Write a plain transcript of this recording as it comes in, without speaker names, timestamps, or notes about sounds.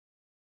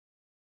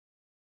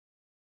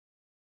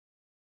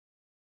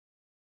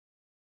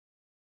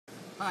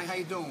Hi, how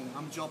you doing?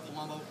 I'm Joe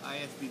Palumbo,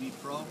 IFBB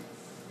Pro.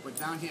 We're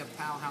down here at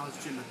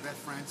Powerhouse Gym at Beth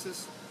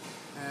Francis,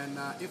 and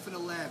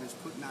Infinite Lab is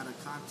putting out a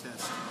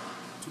contest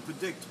to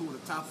predict who the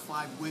top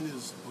 5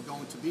 winners are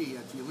going to be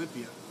at the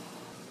Olympia.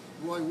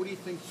 Roy, what do you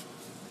think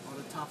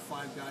the top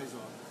 5 guys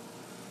are?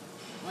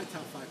 My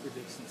top 5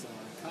 predictions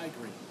are Kai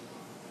Green,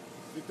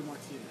 Victor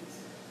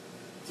Martinez,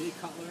 Jay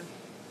Cutler,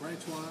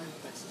 Branch Warren,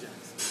 Dexter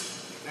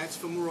Jackson. That's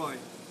from Roy.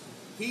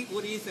 Pete,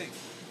 what do you think?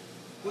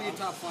 Who are your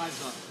top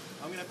 5s are?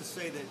 I'm going to have to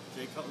say that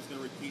Jay Cutler's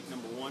going to repeat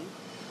number 1.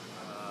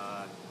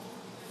 I'm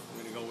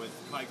going to go with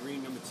Kai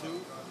Green, number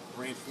 2.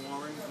 Branch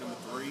Warren, number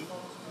 3.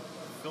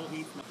 Phil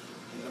Heath,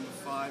 number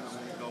 5. I'm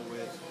going to go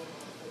with...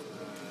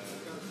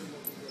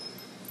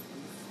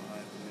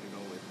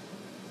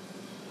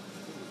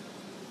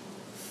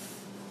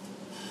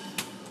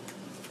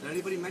 Did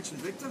anybody mention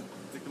Victor?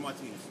 Victor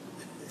Martinez.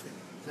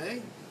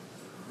 Say?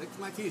 Victor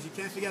Martinez. You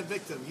can't forget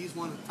Victor. He's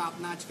one of the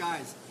top-notch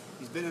guys.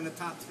 He's been in the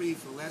top 3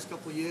 for the last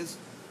couple of years.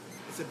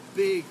 It's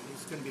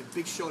going to be a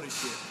big show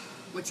this year.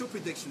 What's your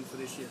prediction for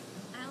this year?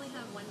 I only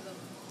have one vote.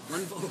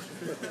 One vote.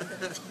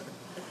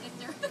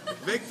 Victor.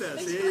 Victor,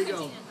 so there you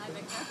go. Hi,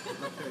 Victor.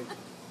 Okay.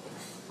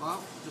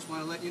 Well, just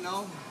want to let you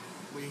know,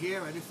 we're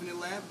here at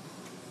Infinite Lab.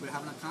 We're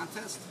having a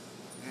contest.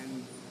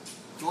 And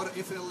go to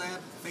Infinite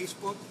Lab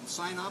Facebook and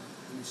sign up.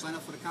 When you sign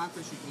up for the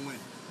contest, you can win.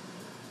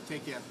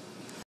 Take care.